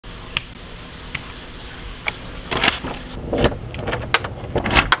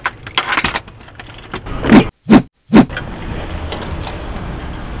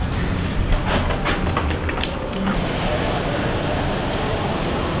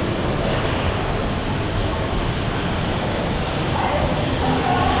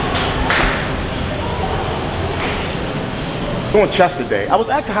doing chest today. I was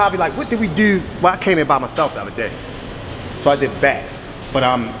asking Javi, like, what did we do? Well, I came in by myself the other day. So I did back. But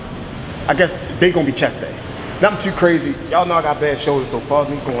I guess they gonna be chest day. Nothing too crazy. Y'all know I got bad shoulders, so far as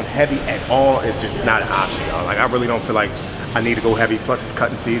me going heavy at all is just not an option, y'all. Like, I really don't feel like I need to go heavy, plus it's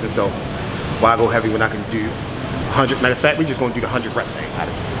cutting season, so why go heavy when I can do 100? Matter of fact, we just gonna do the 100 rep thing.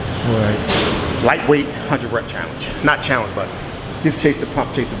 Right. Lightweight 100 rep challenge. Not challenge, but just chase the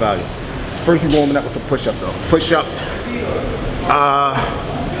pump, chase the value. First we warming up with some push-ups though. Push-ups.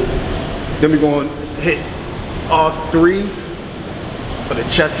 Then we gonna hit all 3 of the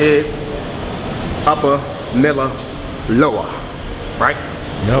chest heads, upper, middle, lower, right?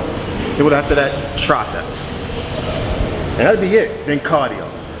 Yep. Then what after that? Triceps. And that'll be it. Then cardio.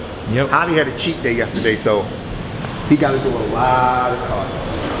 Yep. Javi had a cheat day yesterday, so he got to do a lot of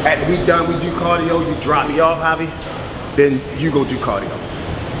cardio. After we done, we do cardio. You drop me off, Javi. Then you go do cardio.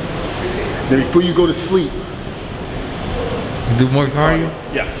 Then before you go to sleep, do more cardio?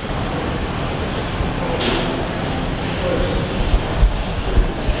 Yes.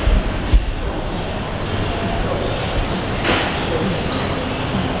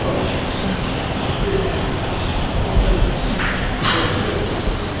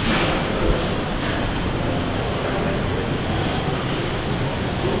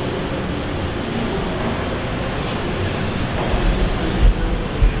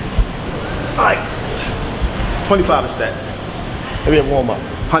 All right, 25 a set. Maybe a warm up.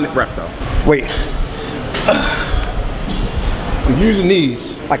 100 reps though. Wait. I'm using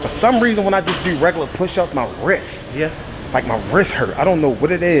these. Like for some reason when I just do regular push-ups, my wrist. Yeah. Like my wrist hurt. I don't know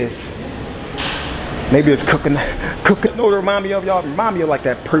what it is. Maybe it's cooking. No, to remind me of y'all. Remind me of like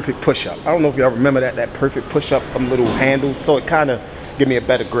that perfect push-up. I don't know if y'all remember that perfect push-up. Them little handles. So it kind of give me a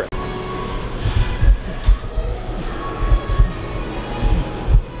better grip.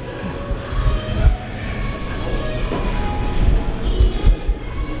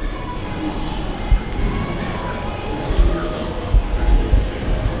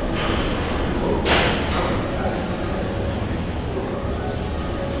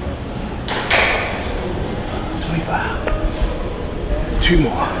 Two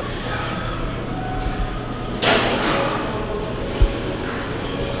more.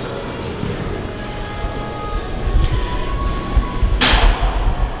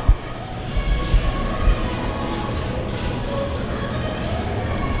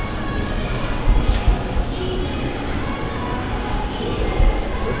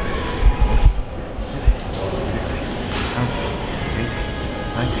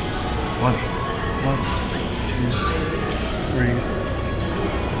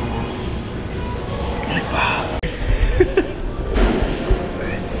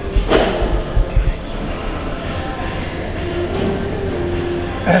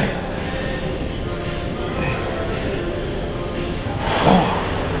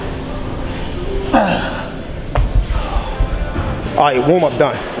 All right, warm up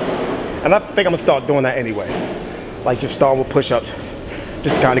done. And I think I'm gonna start doing that anyway. Like just starting with push-ups,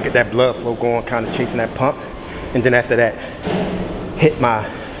 just kind of get that blood flow going, kind of chasing that pump. And then after that, hit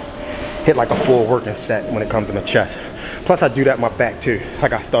like a full working set when it comes to my chest. Plus I do that in my back too.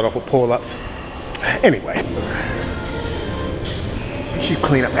 Like I start off with pull-ups. Anyway, make sure you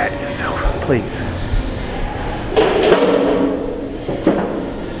clean up after yourself, please.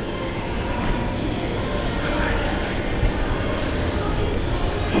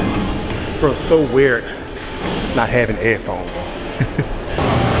 Bro, it's so weird not having earphones.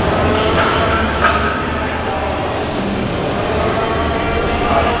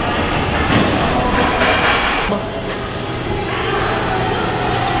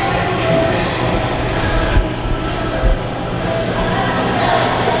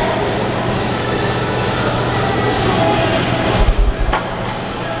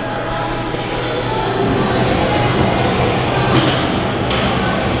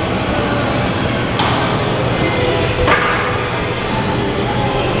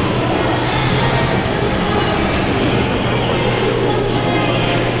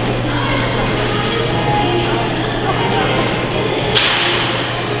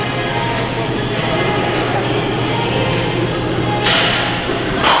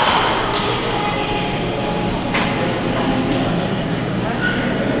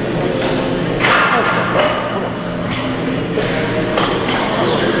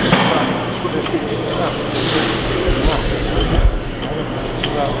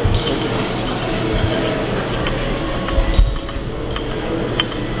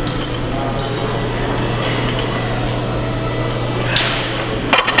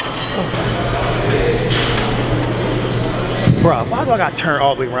 Bro, why do I gotta turn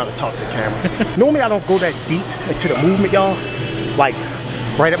all the way around to talk to the camera? Normally I don't go that deep into the movement, y'all. like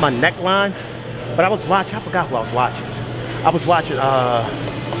right at my neckline. But I was watching, I forgot who I was watching. I was watching,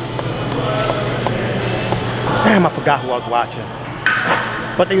 damn, I forgot who I was watching.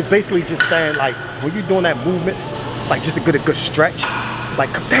 But they were basically just saying like, when you're doing that movement, like just to get a good stretch,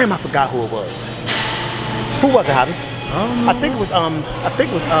 like damn, I forgot who it was. Who was it, Javi? I think it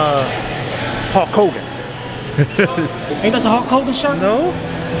was Hulk Hogan. Ain't that a Hulk Hogan shirt? No.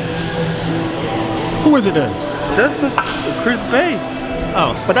 Who is it then? That's Chris Bay.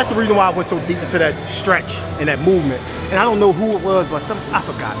 Oh, but that's the reason why I went so deep into that stretch and that movement. And I don't know who it was, but I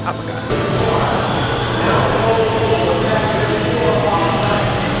forgot.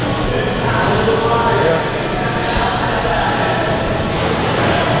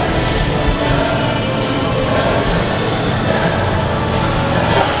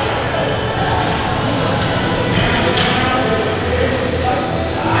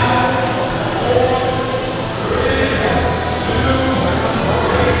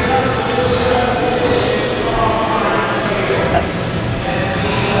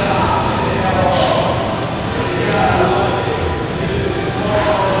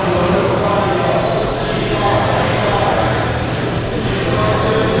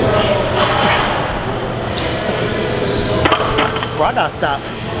 Bro, I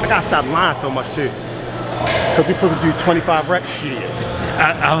gotta stop lying so much too. Cause we supposed to do 25 reps, shit.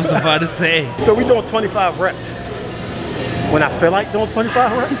 I was about to say. So we doing 25 reps. When I feel like doing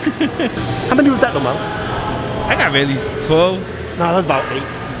 25 reps? How many was that though, man? I got at least 12. No, that's about 8.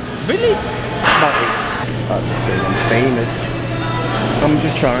 Really? About 8. About to say I'm famous. I'm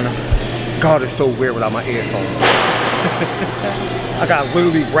just trying to. God, it's so weird without my earphones. I got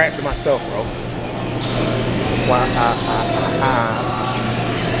literally rap to myself, bro.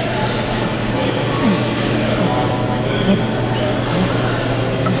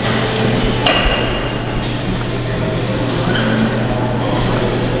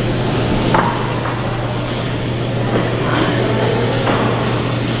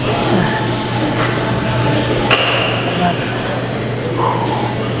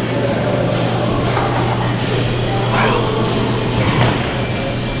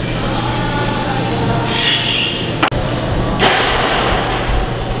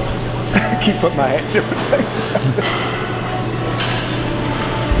 Keep putting my head different places.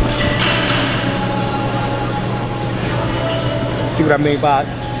 See what I mean by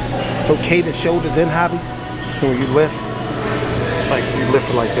so caving shoulders in, Hobby? And when you lift, like you lift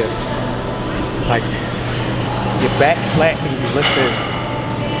it like this. Like your back flat and you lift it.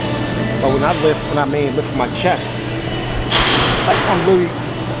 But when I lift with my chest, like I'm literally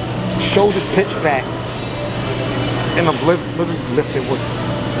shoulders pitched back and I'm literally lifting with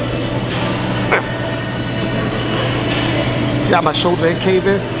see how my shoulder ain't cave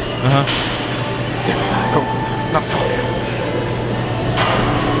in? It's different. Come on, enough talking.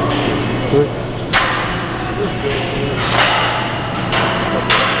 Good.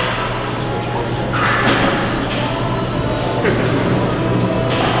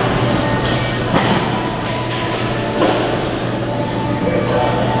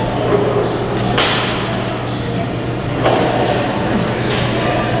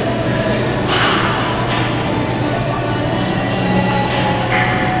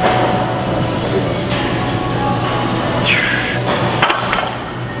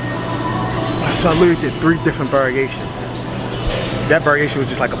 So I literally did 3 different variations. So that variation was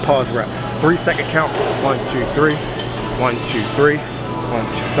just like a pause rep. 3-second count. 1, 2, 3. 1, 2, 3. 1, 2.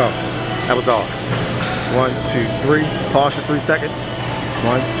 No, that was off. 1, 2, 3. Pause for 3 seconds.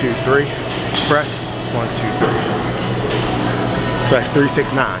 1, 2, 3. Press. 1, 2, 3. So that's 3,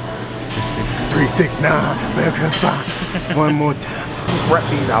 6, 9. 3, 6, 9. One more time. Just rep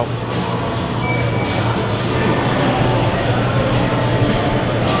these out.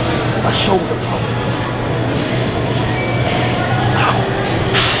 A shoulder pump.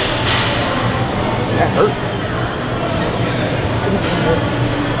 That hurt.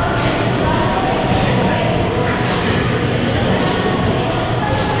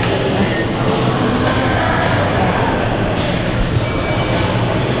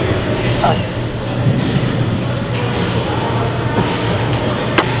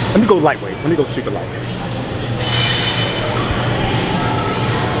 Let me go lightweight. Let me go super light.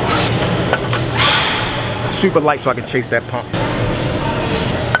 Super light so I can chase that pump.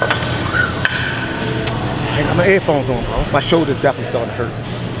 I got my earphones on, bro. My shoulder's definitely starting to hurt.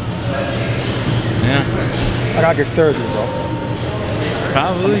 Yeah. I gotta get surgery, bro.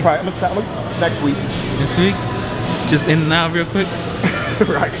 Probably. I'm gonna next week. Next week? Just in and out real quick?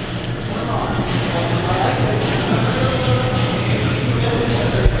 Right.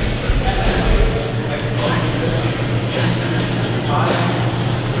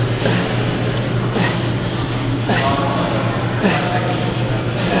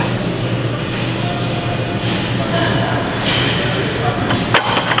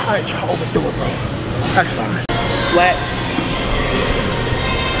 That's fine.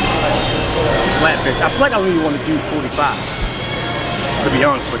 Flat bench. I feel like I don't even want to do 45s. To be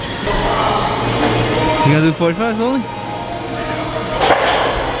honest with you. You gonna do 45s only?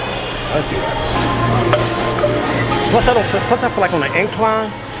 Let's do that. Plus I feel like on the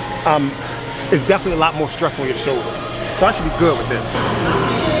incline, it's definitely a lot more stress on your shoulders. So I should be good with this.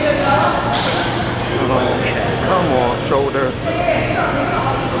 Okay, come on, shoulder.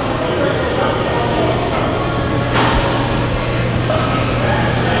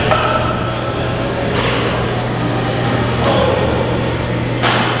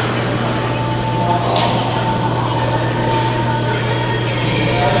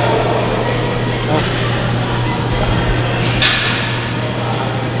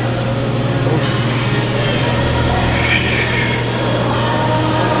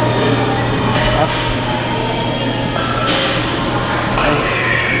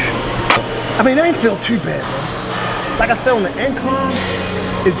 I mean, it ain't feel too bad, bro. Like I said, on the incline,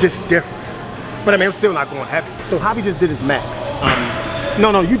 it's just different. But I mean, I'm still not going heavy. So Javi just did his max.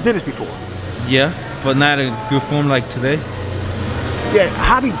 No, you did this before. Yeah, but not in good form like today. Yeah,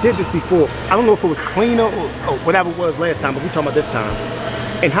 Javi did this before. I don't know if it was cleaner or whatever it was last time, but we talking about this time.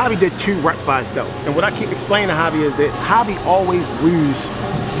 And Javi did 2 reps by himself. And what I keep explaining to Javi is that Javi always loses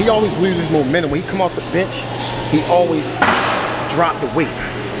momentum. When he come off the bench, he always drop the weight.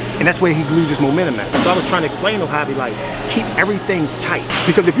 And that's where he loses momentum at. So I was trying to explain to Javi, like, keep everything tight.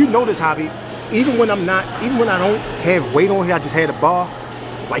 Because if you notice, Javi, even when I don't have weight on here, I just had a bar,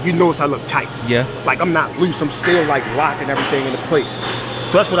 like, you notice I look tight. Yeah. Like, I'm not loose, I'm still like locking everything into place.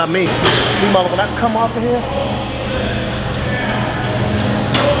 So that's what I mean. See, mother, when I come off of here,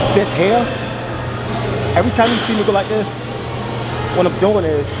 this hair, every time you see me go like this, what I'm doing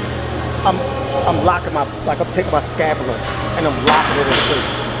is, I'm locking I'm taking my scapula and I'm locking it into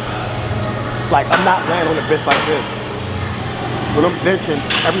place. Like, I'm not laying on the bench like this. When I'm benching,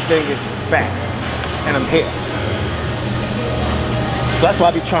 everything is back, and I'm here. So that's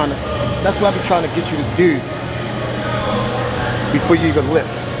what I be trying to get you to do before you even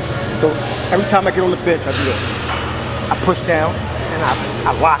lift. So every time I get on the bench, I do this. I push down, and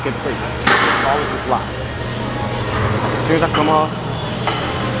I lock in place. Always just lock. As soon as I come off,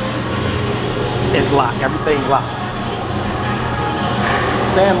 it's locked. Everything locked.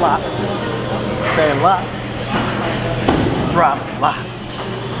 Stand locked. Stand locked. Drop, lock.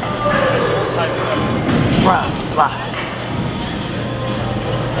 Drop, lock.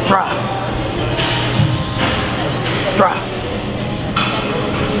 Drop. Drop.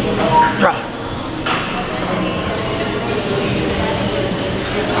 Drop.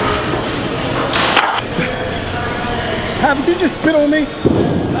 How did you just spit on me?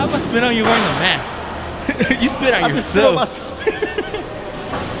 How about spit on you wearing a mask? You spit on yourself. Spit on myself.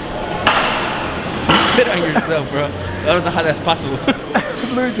 Spit on yourself, bro. I don't know how that's possible. I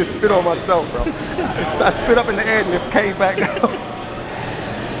literally just spit on myself, bro. So I spit up in the air and it came back down.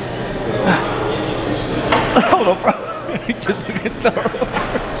 Hold on, bro. Just look at Star Wars.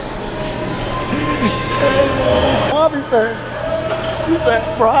 Bobby said,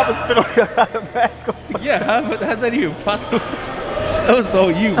 bro, I was spit on you out of mask on. Yeah, how's that even possible? That was so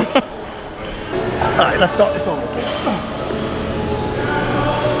you, bro. Alright, let's start this over again.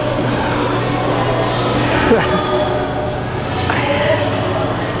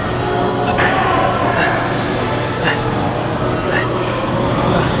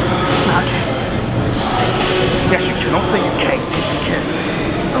 Yes, you can. Don't say you can't, because you can.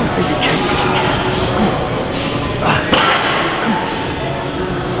 Don't say you can't, because you can. Come on. Come on.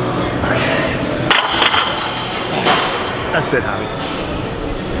 Okay. That's it, Javi.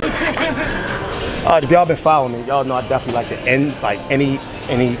 If y'all been following me, y'all know I definitely like to end like any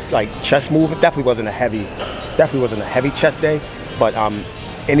like chest movement. Definitely wasn't a heavy chest day, but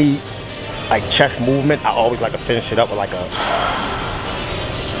any like chest movement, I always like to finish it up with like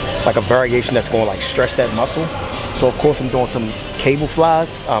a variation that's going to like stretch that muscle. So of course I'm doing some cable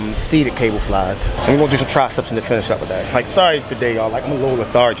flies, seated cable flies. And we're gonna do some triceps and then finish up with that. Like, sorry today, y'all, like I'm a little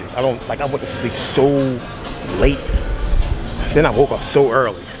lethargic. I went to sleep so late, then I woke up so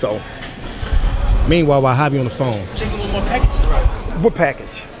early. So meanwhile, while Javi on the phone. Checking one more package, right? What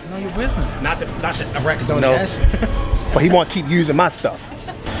package? None of your business. Not the arachidonic acid. But he want to keep using my stuff.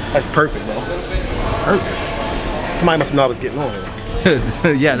 That's perfect, bro. Perfect. Somebody must know I was getting on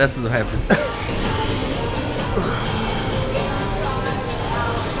here. Yeah, that's what happened.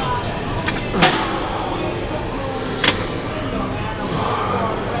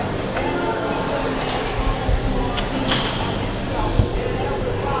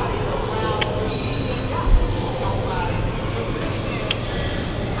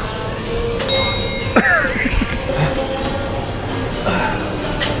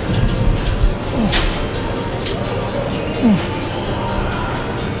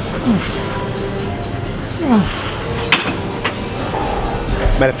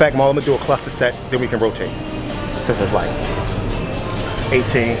 Matter of fact, Marlon, I'm gonna do a cluster set, then we can rotate. Since it's like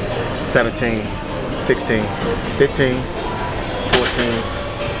 18, 17, 16, 15, 14,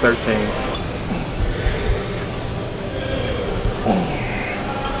 13.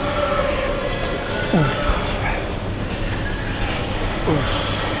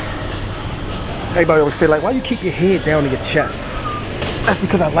 Everybody always say like, why you keep your head down to your chest? That's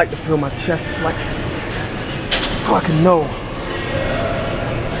because I like to feel my chest flexing. So I can know.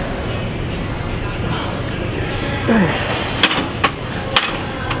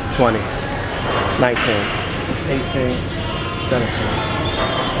 20, 19, 18,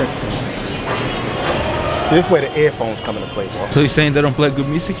 17, 16. So this way the earphones come into play, bro. So you're saying they don't play good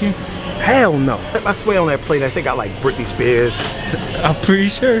music here? Hell no. I swear on that playlist they got like Britney Spears. I'm pretty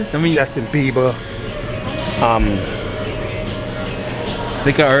sure. I mean, Justin Bieber.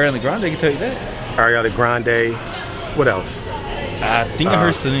 they got Ariana Grande, I can tell you that. Ariana Grande. What else? I think I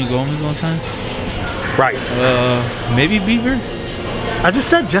heard Selena Gomez one time. Right. Maybe Bieber? I just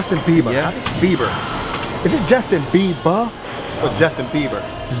said Justin Bieber. Yeah. Bieber. Is it Justin Bieber or Justin Bieber?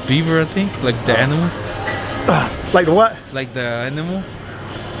 It's Bieber, I think. Like the animal. Like the what? Like the animal.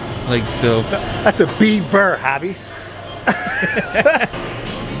 Like the... That's a beaver, Hobby.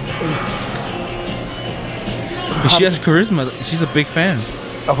 But she has charisma. She's a big fan.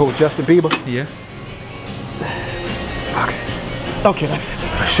 Of who? Justin Bieber? Yeah. Okay, my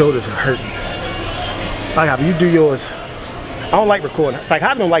shoulders are hurting. Like, Hobby, you do yours. I don't like recording. It's like,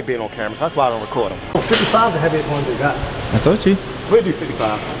 Hobby don't like being on camera, so that's why I don't record them. 55 the heaviest one they got. I told you. We'll do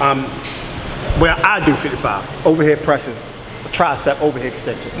 55. Well, I do 55. Overhead presses, tricep overhead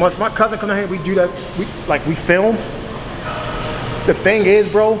extension. Once my cousin come down here, we do that. We film. The thing is,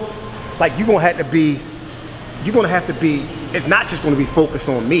 bro, like you're gonna have to be. It's not just gonna be focused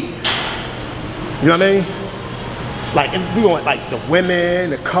on me. You know what I mean? Like we want like the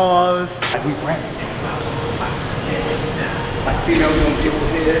women, the cars. Like we rap it. Like females gonna deal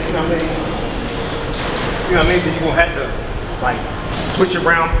with it. You know what I mean? You know what I mean? Then you gonna have to like switch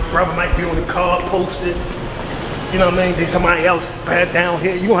around. Brother might be on the car posted. You know what I mean? Then somebody else bad down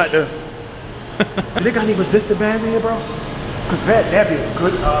here. You gonna have to. Do they got any resistor bands in here, bro? Cause that'd be a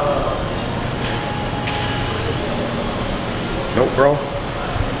good. Nope, bro.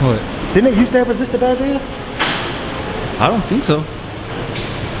 What? Didn't they used to have resistor bands in here? I don't think so.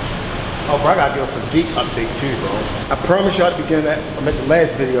 Oh, bro, I gotta do a physique update too, bro. I promise you at the beginning of that, I meant the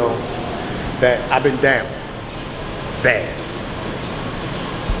last video, that I've been down. Bad.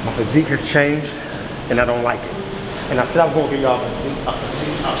 My physique has changed, and I don't like it. And I said I was gonna give y'all a physique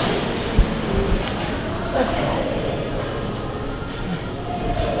update. Let's go.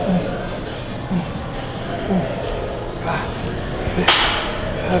 5, 6,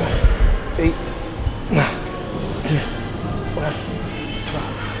 7, 8, 9, 10, 11, 12,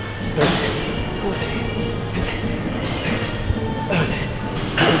 13, 14, 15, 16, 17,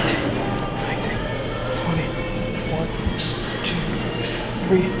 18, 19, 20, 1, 2,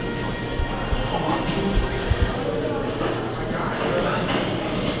 3, 4.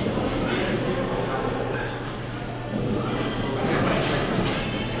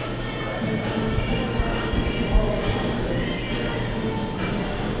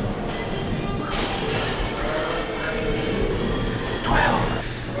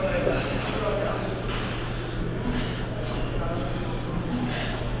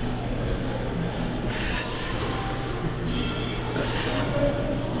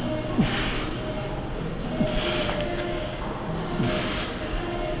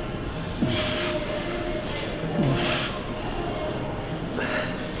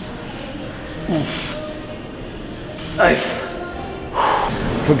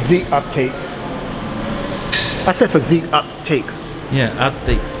 Physique uptake. I said physique uptake. Yeah,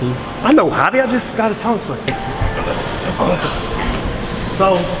 update. Cool. I know, Javi. I just got a tongue twister.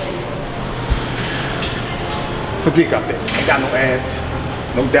 So, physique update. Ain't got no abs,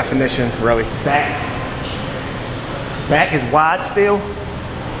 no definition, really. Back is wide still,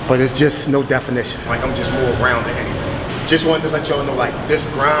 but it's just no definition. Like I'm just more round than anything. Just wanted to let y'all know, like this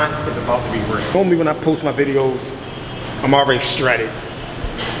grind is about to be real. Normally when I post my videos, I'm already shredded.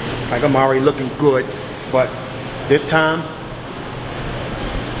 Like I'm already looking good, but this time,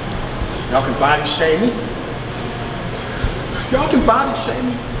 y'all can body shame me. Y'all can body shame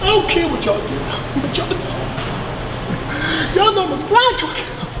me. I don't care what y'all do, but y'all know I'm a fly talking.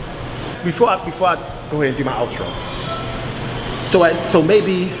 Before I go ahead and do my outro. So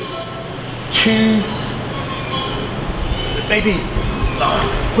maybe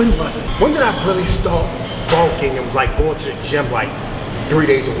when was it? When did I really start bulking and was like going to the gym like 3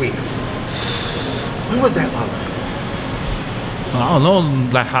 days a week. When was that, mother? I don't know,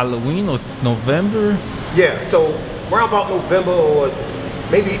 like Halloween or November. Yeah, so around about November or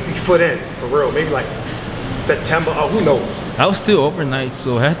maybe before then, for real. Maybe like September, or who knows. I was still overnight,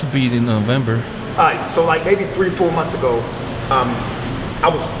 so it had to be in November. Alright, so like maybe 3-4 months ago, I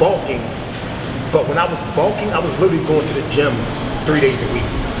was bulking, but when I was bulking, I was literally going to the gym 3 days a week.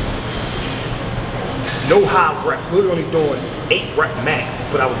 No high reps, literally only doing 8 rep max,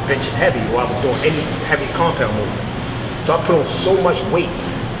 but I was benching heavy, or I was doing any heavy compound movement. So I put on so much weight.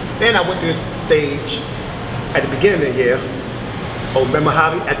 Then I went to this stage at the beginning of the year. Oh, remember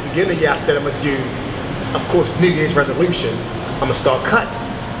Javi? At the beginning of the year, I said I'm gonna do, of course, New Year's resolution. I'm gonna start cutting.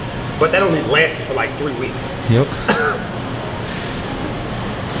 But that only lasted for like 3 weeks. Yep.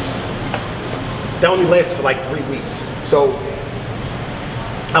 That only lasted for like 3 weeks. So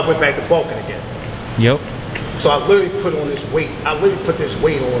I went back to bulking again. Yep. So I literally put on this weight. I literally put this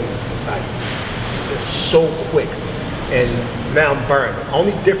weight on like so quick, and now I'm burning.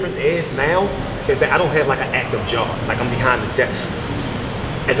 Only difference is now is that I don't have like an active job. Like I'm behind the desk,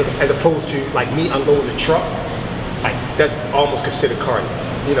 as opposed to like me unloading the truck. Like that's almost considered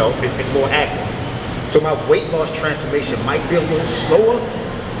cardio. You know, it's more active. So my weight loss transformation might be a little slower,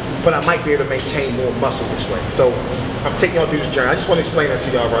 but I might be able to maintain more muscle this way. So I'm taking y'all through this journey. I just want to explain that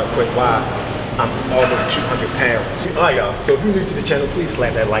to y'all right quick why I'm almost 200 pounds. All right, y'all. So if you're new to the channel, please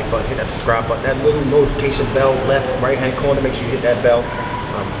slap that like button, hit that subscribe button, that little notification bell left, right-hand corner. Make sure you hit that bell.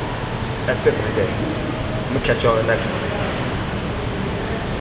 That's it for today. I'm gonna catch y'all in the next one.